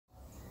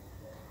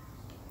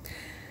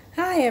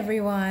Hi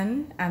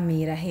everyone,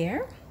 Amira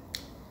here.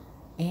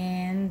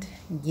 And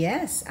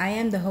yes, I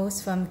am the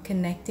host from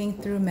Connecting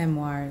Through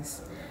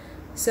Memoirs.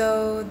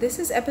 So this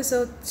is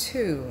episode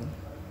 2.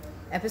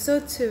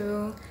 Episode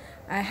 2,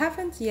 I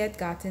haven't yet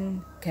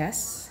gotten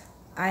guests.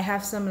 I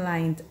have some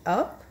lined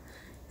up.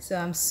 So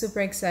I'm super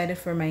excited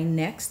for my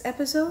next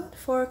episode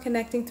for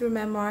Connecting Through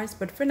Memoirs.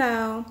 But for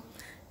now,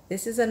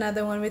 this is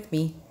another one with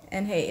me.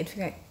 And hey, it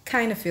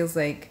kind of feels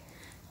like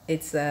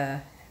it's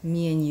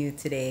me and you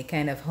today,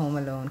 kind of home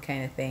alone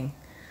kind of thing.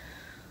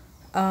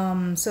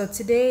 So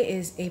today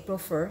is April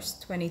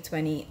 1st,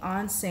 2020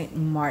 on St.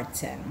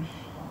 Martin.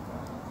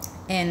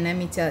 And let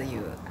me tell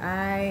you,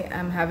 I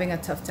am having a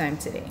tough time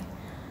today.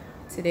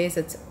 Today is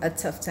a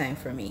tough time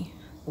for me.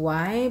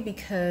 Why?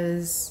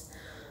 Because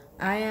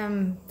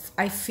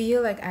I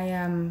feel like I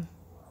am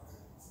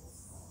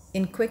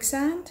in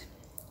quicksand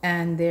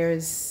and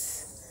there's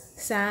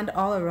sand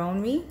all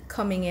around me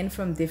coming in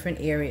from different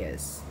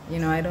areas.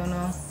 I don't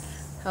know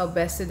how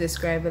best to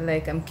describe it,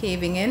 like I'm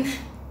caving in.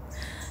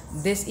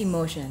 This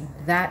emotion,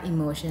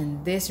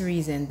 this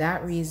reason,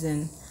 that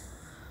reason.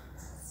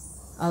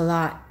 A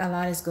lot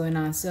is going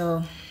on.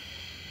 So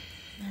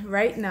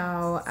right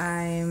now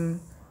I'm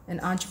an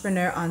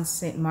entrepreneur on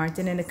St.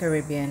 Martin in the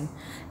Caribbean.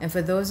 And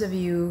for those of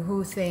you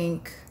who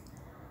think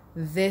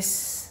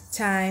this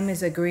time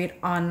is a great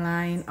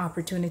online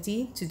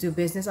opportunity to do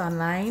business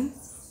online,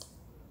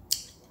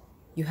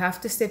 you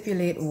have to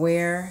stipulate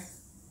where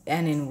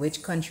and in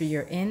which country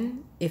you're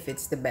in if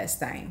it's the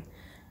best time.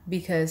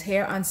 Because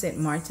here on St.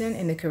 Martin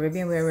in the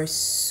Caribbean, where we're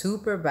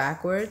super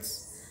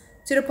backwards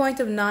to the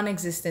point of non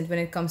existent when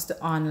it comes to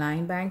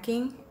online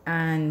banking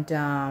and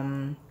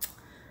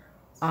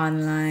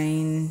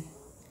online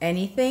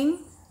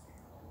anything,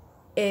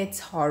 it's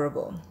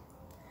horrible.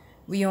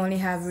 We only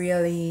have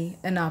really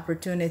an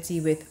opportunity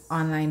with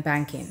online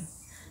banking.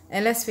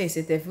 And let's face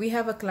it, if we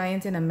have a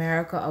client in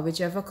America or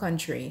whichever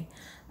country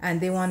and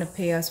they want to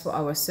pay us for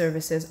our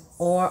services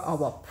or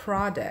our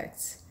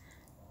products,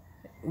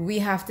 we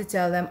have to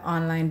tell them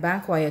online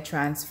bank wire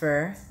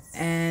transfer,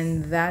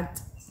 and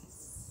that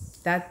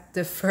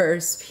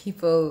defers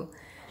people.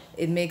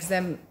 It makes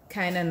them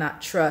kind of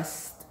not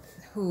trust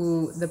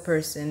who the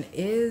person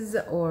is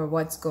or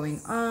what's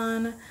going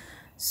on.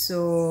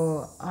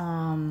 So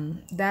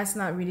that's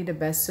not really the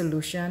best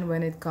solution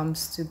when it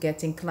comes to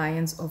getting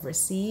clients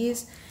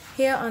overseas.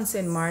 Here on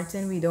St.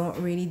 Martin, we don't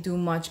really do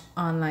much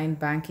online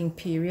banking,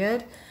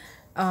 period.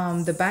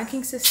 The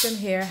banking system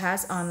here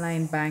has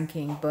online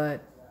banking, but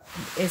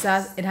it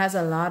has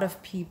a lot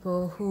of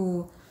people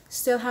who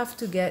still have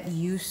to get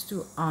used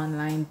to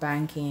online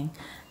banking,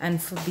 and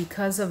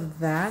because of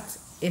that,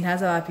 it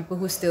has a lot of people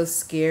who still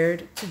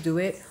scared to do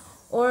it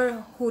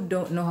or who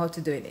don't know how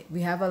to do it.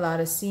 We have a lot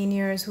of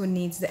seniors who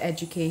needs the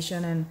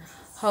education and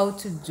how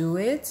to do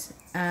it,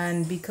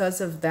 and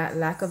because of that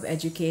lack of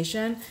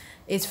education,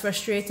 it's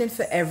frustrating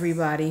for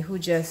everybody who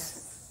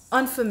just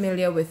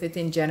unfamiliar with it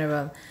in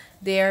general.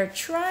 They're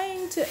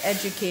trying to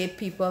educate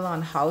people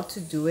on how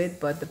to do it,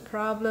 but the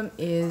problem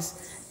is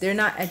they're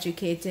not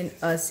educating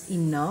us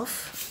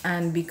enough,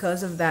 and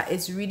because of that,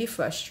 it's really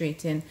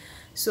frustrating.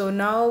 So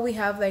now we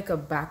have like a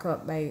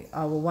backup by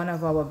one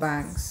of our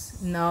banks.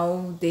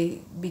 Now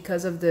they,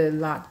 because of the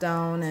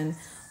lockdown and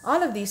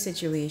all of these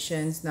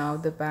situations, now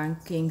the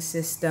banking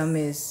system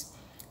is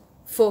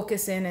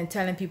focusing and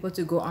telling people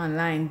to go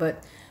online,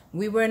 but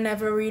we were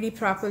never really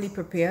properly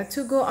prepared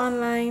to go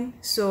online.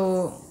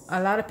 So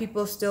a lot of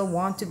people still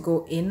want to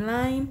go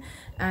inline,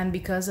 and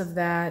because of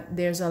that,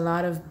 there's a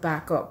lot of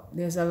backup.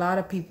 There's a lot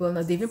of people,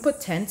 they even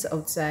put tents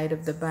outside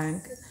of the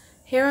bank.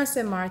 Here on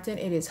St. Martin,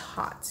 it is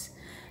hot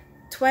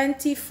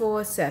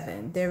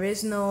 24/7. There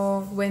is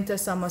no winter,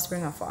 summer,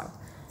 spring, or fall.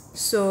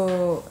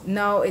 So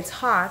now it's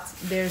hot.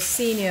 There's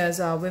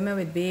seniors or women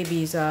with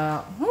babies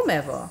or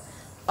whomever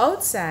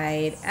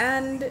outside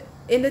and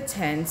in the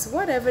tents,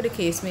 whatever the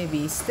case may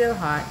be, still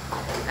hot.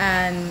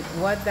 And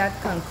what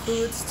that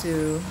concludes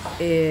to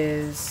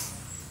is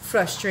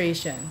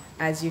frustration,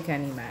 as you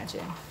can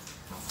imagine.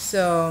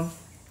 So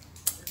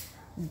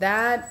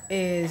that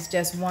is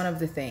just one of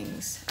the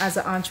things. As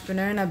an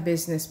entrepreneur and a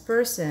business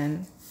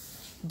person,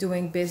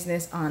 doing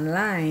business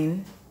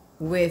online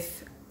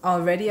with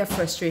already a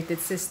frustrated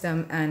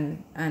system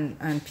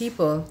and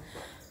people,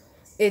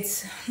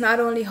 it's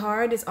not only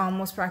hard, it's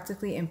almost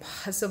practically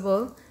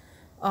impossible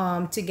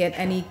to get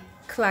any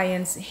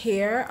clients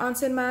here on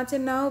St.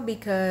 Martin now,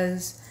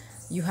 because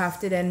you have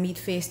to then meet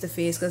face to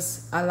face,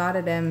 because a lot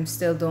of them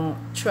still don't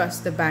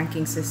trust the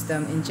banking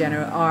system in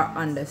general or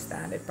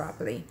understand it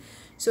properly.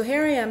 So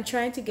here I am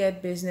trying to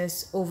get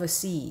business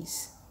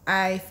overseas.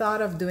 I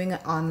thought of doing an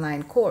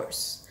online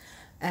course,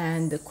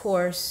 and the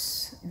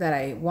course that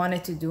I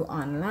wanted to do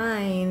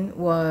online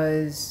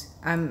was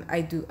I'm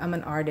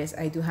an artist.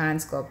 I do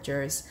hand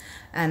sculptures,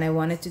 and I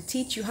wanted to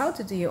teach you how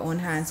to do your own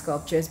hand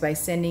sculptures by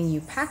sending you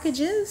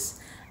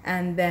packages,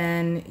 and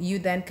then you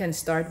then can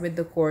start with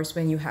the course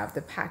when you have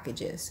the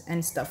packages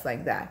and stuff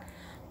like that.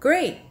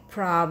 Great.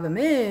 Problem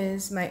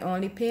is, my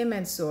only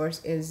payment source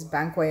is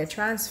bank wire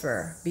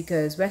transfer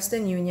because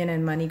Western Union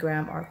and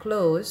MoneyGram are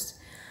closed.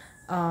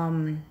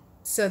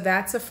 So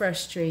that's a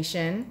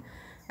frustration.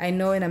 I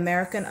know in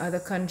America and other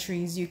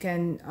countries you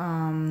can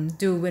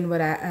do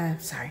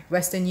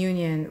Western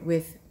Union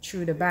with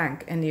through the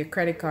bank and your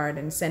credit card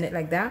and send it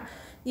like that.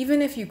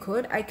 Even if you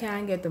could, I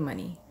can't get the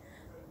money.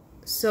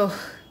 So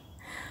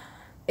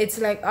it's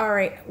like, all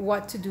right,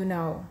 what to do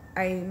now?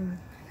 I'm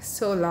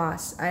so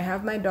lost. I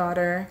have my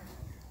daughter.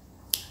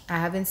 I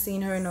haven't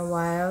seen her in a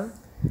while,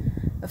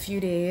 a few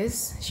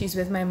days. She's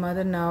with my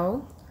mother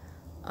now.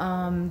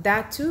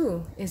 That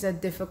too is a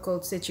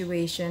difficult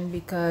situation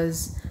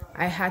because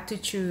I had to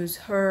choose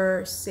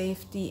her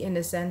safety in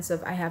the sense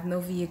of I have no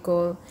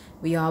vehicle.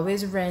 We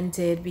always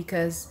rented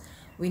because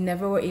we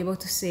never were able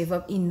to save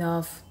up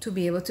enough to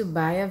be able to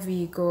buy a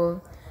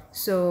vehicle.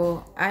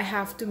 So I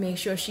have to make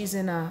sure she's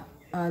in a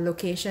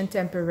location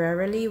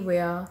temporarily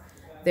where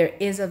there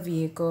is a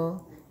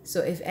vehicle. So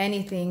if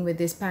anything with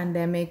this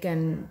pandemic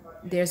and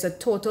there's a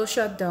total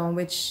shutdown,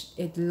 which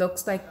it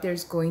looks like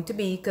there's going to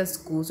be because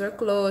schools are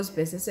closed,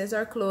 businesses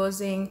are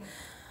closing,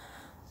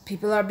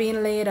 people are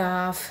being laid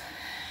off,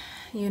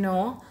 you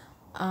know,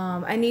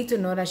 I need to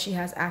know that she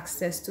has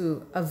access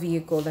to a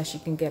vehicle that she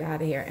can get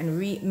out of here. And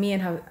me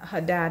and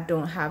her dad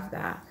don't have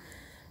that.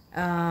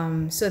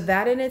 So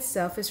that in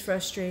itself is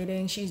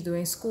frustrating. She's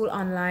doing school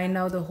online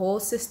now. The whole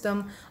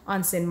system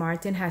on St.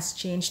 Martin has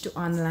changed to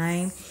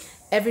online.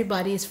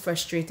 Everybody is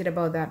frustrated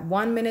about that.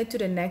 1 minute to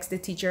the next, the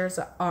teachers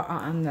are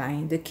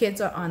online. The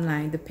kids are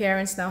online. The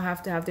parents now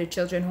have to have their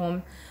children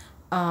home,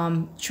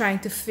 trying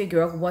to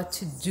figure out what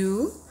to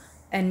do.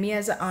 And me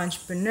as an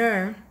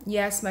entrepreneur,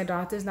 yes, my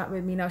daughter's not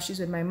with me now, she's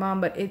with my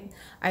mom, but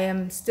I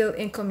am still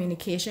in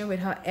communication with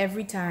her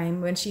every time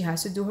when she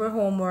has to do her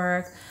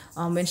homework,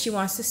 when she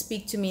wants to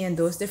speak to me and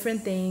those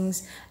different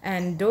things.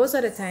 And those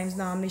are the times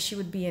normally she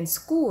would be in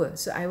school.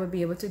 So I would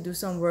be able to do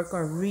some work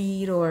or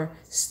read or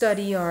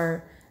study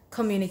or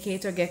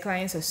communicate or get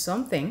clients or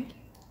something.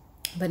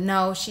 But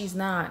now she's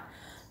not.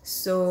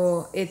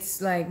 So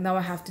it's like now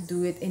I have to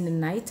do it in the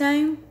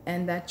nighttime,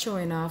 and that's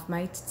showing off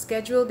my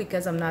schedule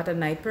because I'm not a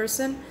night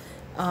person.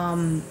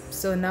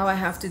 So now I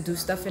have to do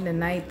stuff in the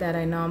night that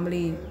I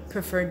normally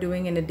prefer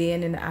doing in the day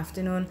and in the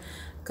afternoon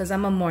because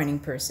I'm a morning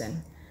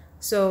person.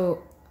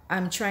 So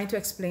I'm trying to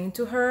explain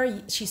to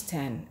her, she's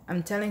 10.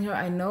 I'm telling her,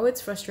 I know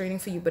it's frustrating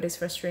for you, but it's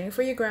frustrating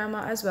for your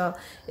grandma as well.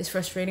 It's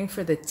frustrating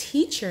for the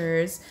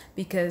teachers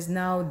because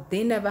now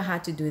they never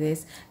had to do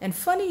this. And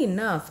funny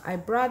enough, I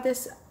brought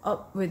this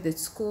up with the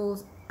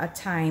schools a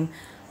time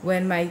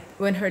when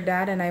her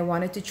dad and I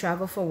wanted to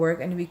travel for work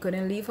and we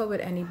couldn't leave her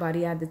with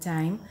anybody at the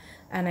time.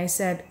 And I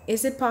said,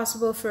 is it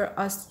possible for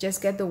us to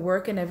just get the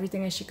work and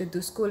everything and she could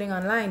do schooling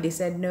online? They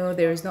said, no,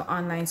 there is no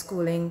online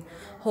schooling,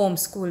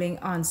 homeschooling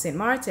on St.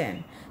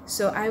 Martin.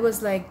 So I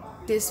was like,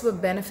 this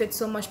would benefit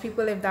so much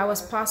people if that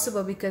was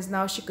possible because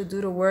now she could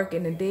do the work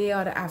in the day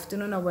or the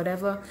afternoon or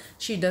whatever.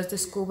 She does the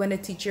school when the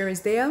teacher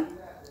is there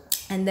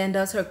and then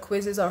does her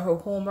quizzes or her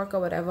homework or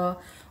whatever.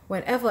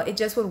 Whenever it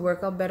just would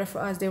work out better for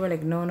us. They were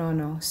like, no, no,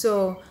 no.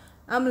 So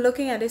I'm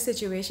looking at this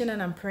situation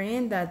and I'm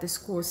praying that the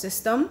school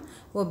system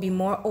will be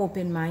more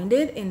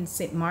open-minded in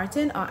St.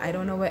 Martin, or I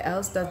don't know where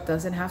else that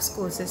doesn't have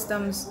school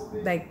systems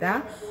like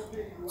that,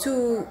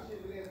 to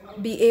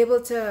be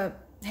able to,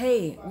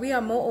 hey, we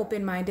are more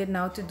open-minded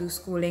now to do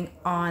schooling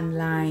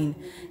online.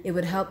 It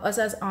would help us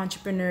as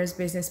entrepreneurs,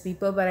 business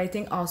people, but I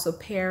think also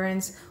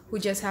parents who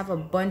just have a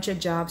bunch of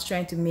jobs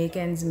trying to make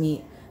ends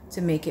meet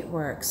to make it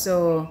work.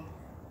 So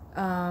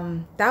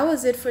that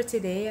was it for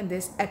today and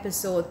this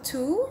episode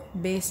 2.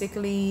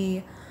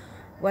 Basically,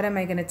 what am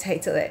I gonna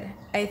title it?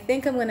 I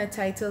think I'm gonna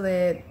title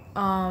it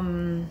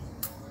a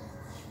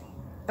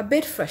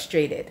bit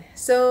frustrated.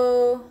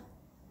 So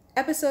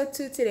episode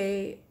 2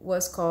 today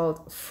was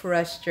called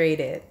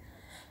Frustrated.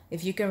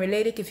 If you can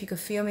relate it, if you can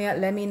feel me out,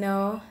 let me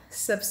know.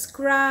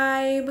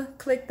 Subscribe,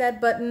 click that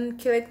button,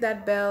 click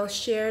that bell,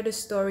 share the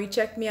story.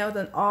 Check me out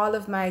on all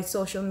of my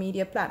social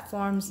media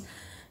platforms,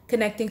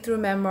 Connecting Through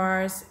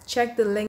Memoirs. Check the link